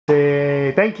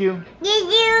Say thank you.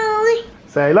 You.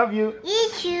 Say I love you.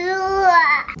 You.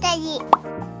 Daddy.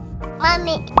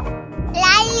 Mommy.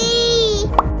 Lily.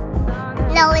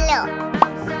 Lolo.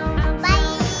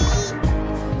 Bye.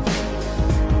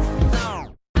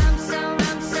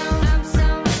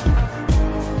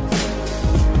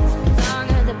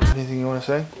 Anything you want to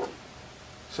say?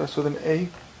 Starts with an A.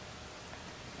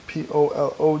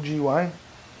 P-O-L-O-G-Y.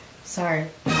 Sorry.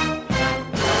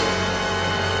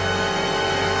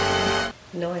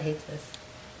 Noah hates this.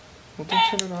 Well, don't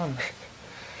turn it on.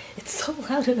 It's so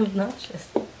loud and obnoxious.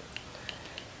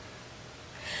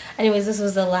 Anyways, this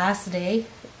was the last day,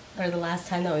 or the last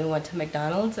time that we went to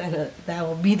McDonald's, and that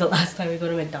will be the last time we go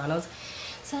to McDonald's.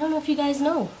 So I don't know if you guys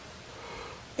know.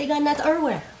 They got nuts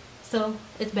everywhere. So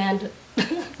it's banned.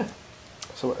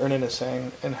 So what Ernan is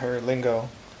saying in her lingo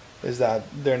is that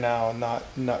they're now not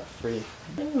nut free.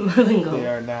 Lingo. They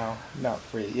are now nut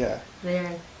free, yeah.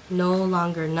 They're no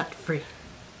longer nut free.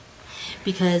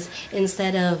 Because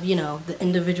instead of, you know, the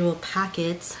individual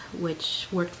packets, which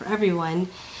worked for everyone,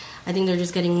 I think they're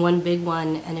just getting one big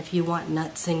one, and if you want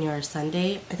nuts in your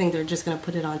sundae, I think they're just going to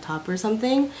put it on top or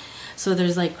something. So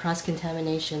there's like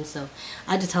cross-contamination. So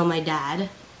I had to tell my dad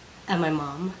and my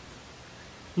mom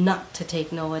not to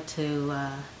take Noah to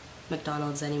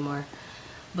McDonald's anymore.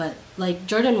 But like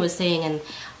Jordan was saying, and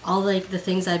all like the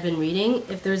things I've been reading,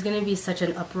 if there's going to be such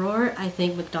an uproar, I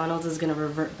think McDonald's is going to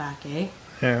revert back, eh?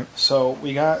 Yeah. So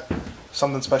we got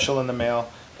something special in the mail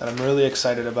that I'm really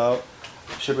excited about.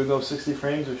 Should we go 60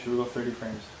 frames or should we go 30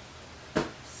 frames?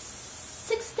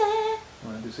 60! You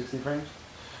want to do 60 frames?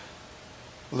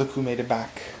 Look who made it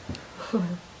back.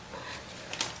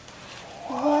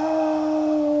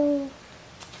 Whoa!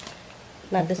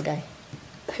 Not this guy.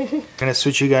 I'm gonna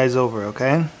switch you guys over,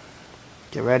 okay?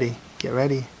 Get ready, get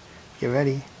ready, get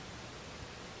ready.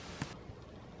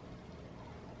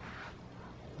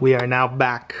 We are now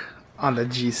back on the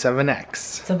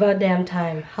G7X. It's about damn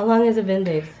time. How long has it been,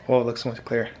 babes? Oh, it looks so much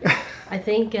clearer. I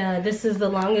think this is the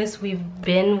longest we've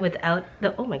been without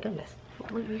the... Oh my goodness.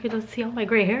 You can see all my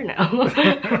gray hair now.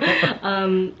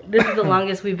 This is the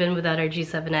longest we've been without our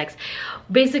G7X.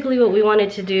 Basically what we wanted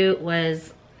to do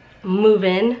was move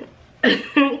in,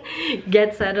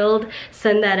 get settled,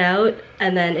 send that out,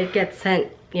 and then it gets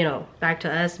sent, you know, back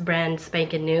to us, brand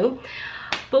spanking new.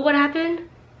 But what happened?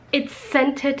 It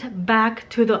sent it back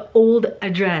to the old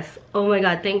address. Oh my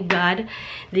god, thank god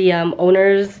the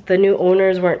new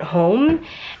owners weren't home,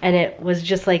 and it was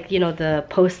just like, you know, the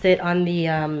post-it on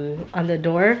the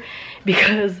door,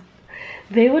 because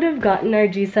they would have gotten our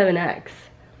G7X.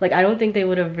 Like, I don't think they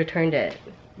would have returned it.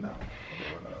 No.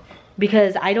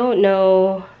 Because I don't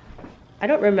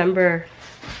remember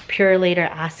Pure Later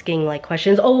asking like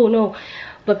questions. Oh no,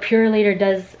 but Pure Later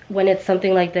does when it's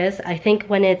something like this. I think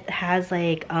when it has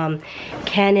like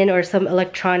Canon or some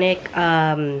electronic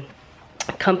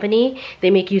company, they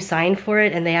make you sign for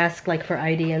it and they ask like for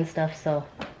ID and stuff. So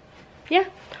yeah.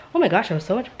 Oh my gosh, I'm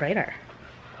so much brighter.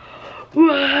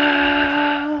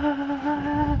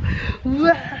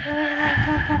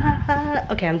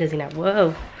 Okay, I'm dizzy now.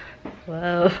 Whoa.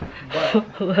 Whoa.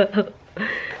 Whoa.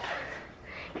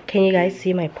 Can you guys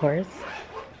see my pores?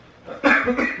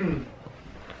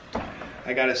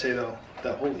 I gotta say though,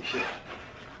 that holy shit,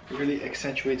 it really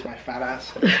accentuates my fat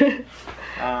ass.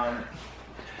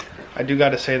 I do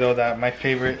gotta say though that my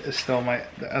favorite is still the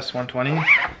S120,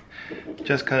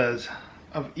 just cause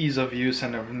of ease of use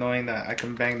and of knowing that I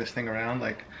can bang this thing around.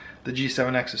 Like, the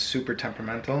G7X is super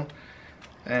temperamental,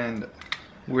 and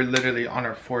we're literally on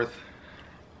our 4th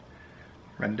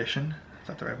rendition. Is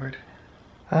that the right word?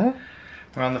 Huh?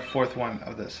 We're on the 4th one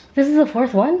of this. This is the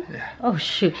 4th one? Yeah. Oh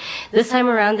shoot. This time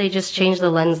around they just changed the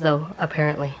lens though,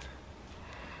 apparently.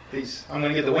 Peace. I'm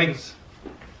gonna get the wings.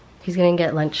 He's gonna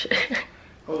get lunch.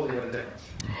 Holy, what a difference.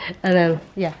 And then,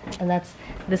 yeah, and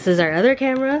this is our other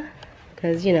camera,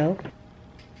 because, you know,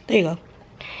 there you go.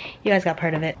 You guys got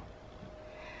part of it.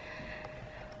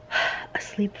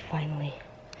 Asleep finally.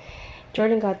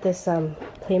 Jordan got this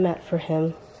playmat for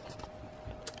him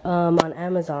on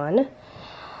Amazon.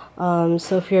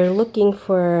 So if you're looking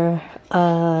for,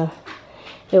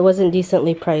 it wasn't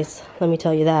decently priced, let me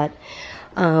tell you that.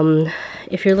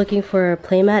 If you're looking for a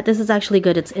playmat, this is actually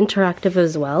good. It's interactive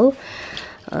as well.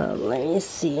 Let me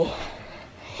see. It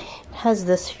has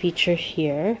this feature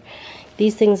here.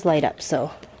 These things light up,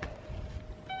 so.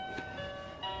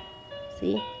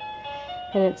 See?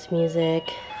 And it's music.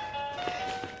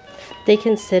 They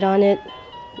can sit on it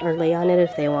or lay on it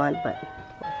if they want, but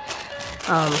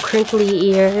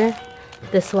crinkly ear.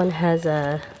 This one has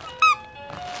a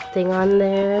thing on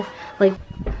there, like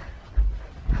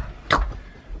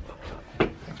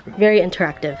very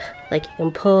interactive. Like you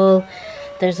can pull.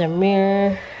 There's a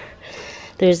mirror.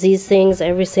 There's these things.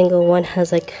 Every single one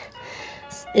has like,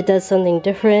 it does something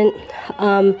different.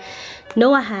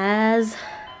 Noah has,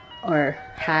 or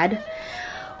had,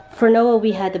 for Noah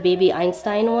we had the baby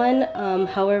Einstein one.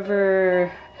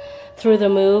 However, through the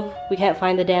move we can't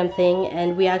find the damn thing,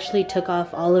 and we actually took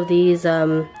off all of these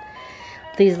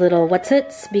little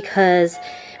what's-its because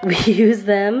we use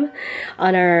them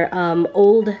on our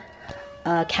old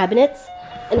cabinets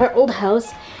in our old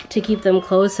house to keep them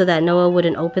closed so that Noah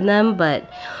wouldn't open them. But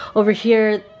over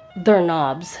here they're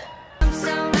knobs.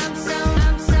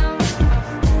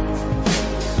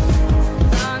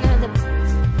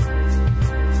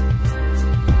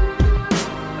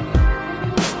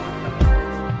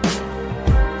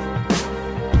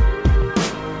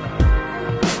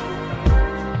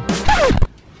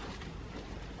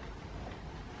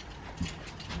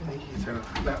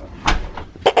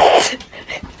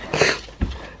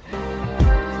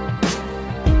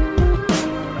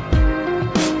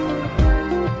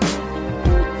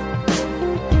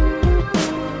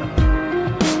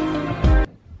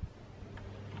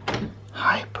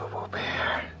 Hi, Boo Boo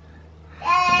Bear.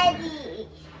 Daddy.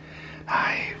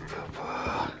 Hi, Boo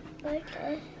Boo.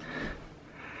 Okay.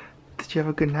 Did you have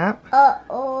a good nap?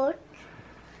 Uh-oh.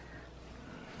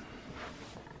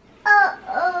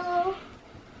 Uh-oh.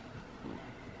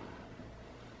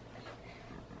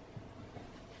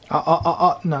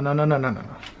 No.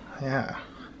 Yeah.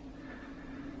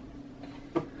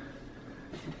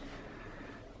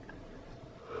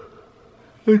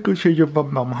 Let's go change your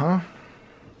bum bum, huh?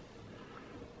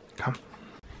 Come.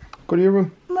 Go to your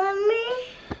room. Mommy.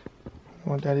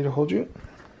 Want Daddy to hold you?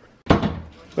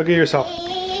 Look at yourself.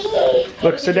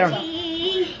 Look, sit down.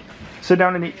 Sit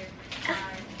down and eat.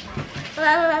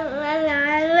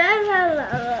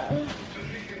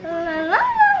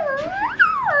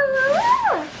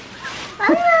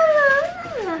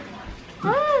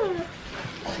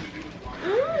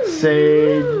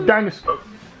 Say dinosaur.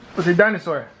 Let's say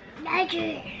dinosaur.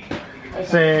 Daddy.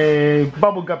 Say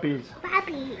bubble guppies.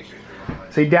 Papi.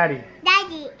 Say daddy.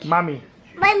 Daddy. Mommy.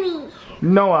 Mommy.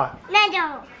 Noah.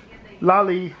 Nado.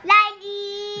 Lolly.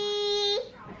 Daddy.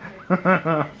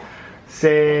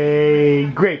 Say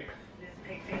grape.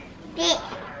 Did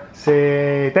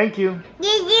Say thank you.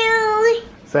 you?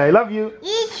 Say I love you.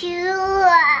 Did you?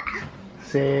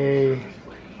 Say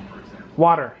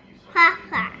water.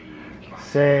 Papa.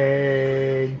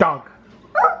 Say dog.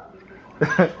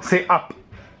 Say up.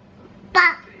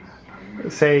 Pop.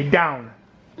 Say down.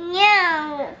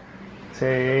 No.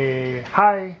 Say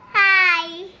hi.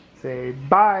 Hi. Say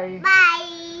bye.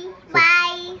 Bye.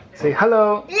 Bye. Say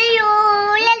hello.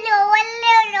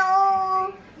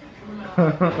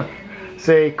 Hello.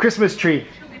 Say Christmas tree.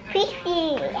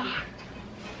 Fifi.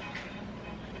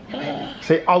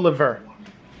 Say Oliver.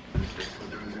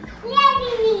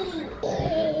 Daddy.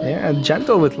 Yeah,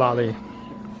 gentle with Lolly.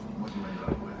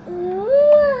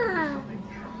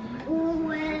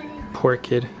 Poor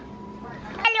kid.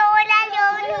 Hello.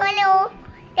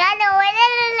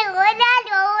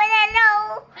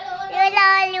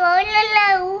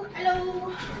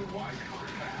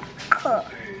 Hello.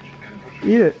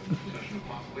 Eat it.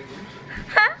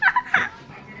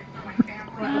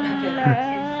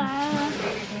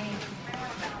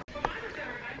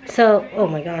 So, oh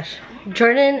my gosh,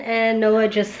 Jordan and Noah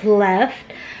just left.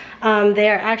 They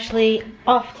are actually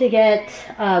off to get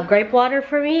grape water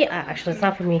for me. Actually, it's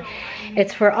not for me.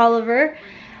 It's for Oliver.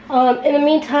 In the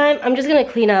meantime, I'm just gonna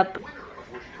clean up.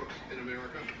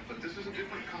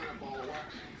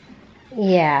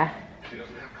 Yeah.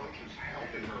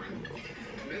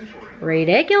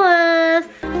 Ridiculous.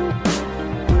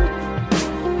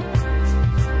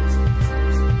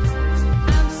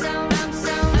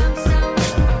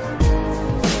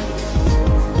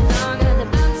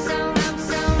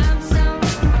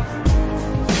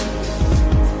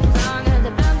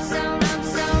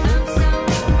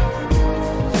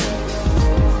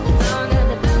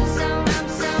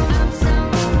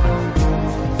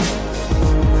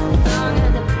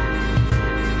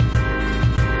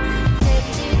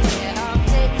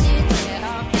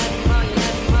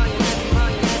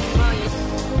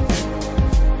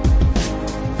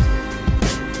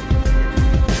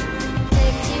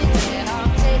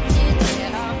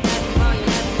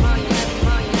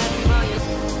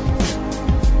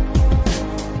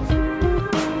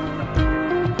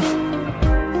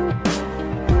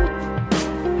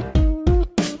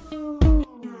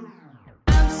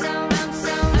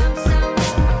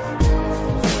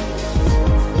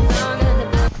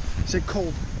 Say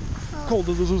cold. Cold.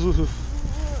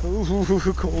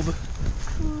 Cold.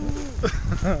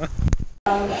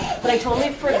 but I totally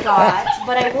forgot.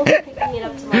 But I will be picking it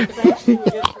up tomorrow because I actually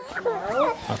need it for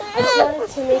tomorrow. I just wanted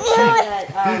to make sure that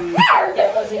it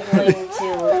wasn't going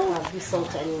to be sold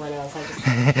to anyone else.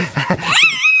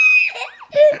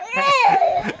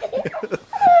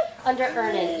 Under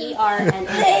Ernan,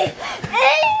 E-R-N-A.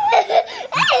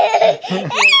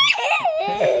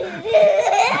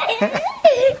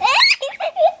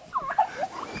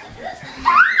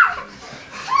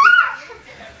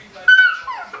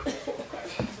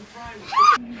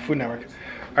 Food Network.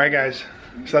 Alright guys,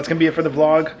 so that's gonna be it for the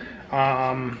vlog.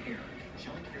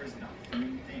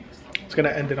 It's gonna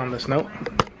end it on this note.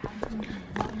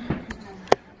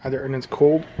 Either Ernan's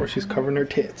cold or she's covering her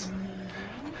tits.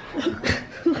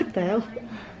 What the hell?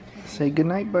 Say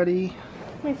goodnight, buddy.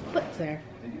 My foot's there.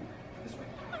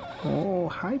 Oh,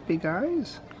 hi, big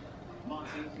eyes.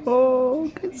 Oh,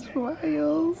 good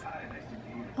smiles.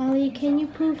 Ollie, can you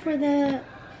poo for the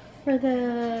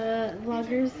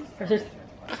vloggers or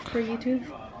for YouTube?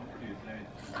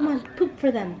 Come on, poop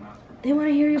for them. They want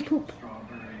to hear you poop.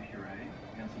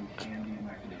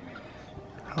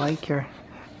 I like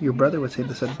your brother would say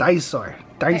this a dinosaur.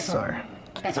 Dinosaur.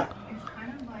 Dinosaur.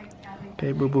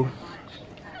 Okay, boo boo.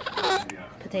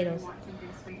 Potatoes.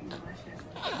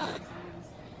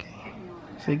 Okay.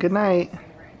 Say goodnight.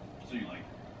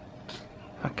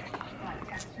 Okay.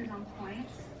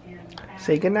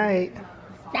 Say goodnight.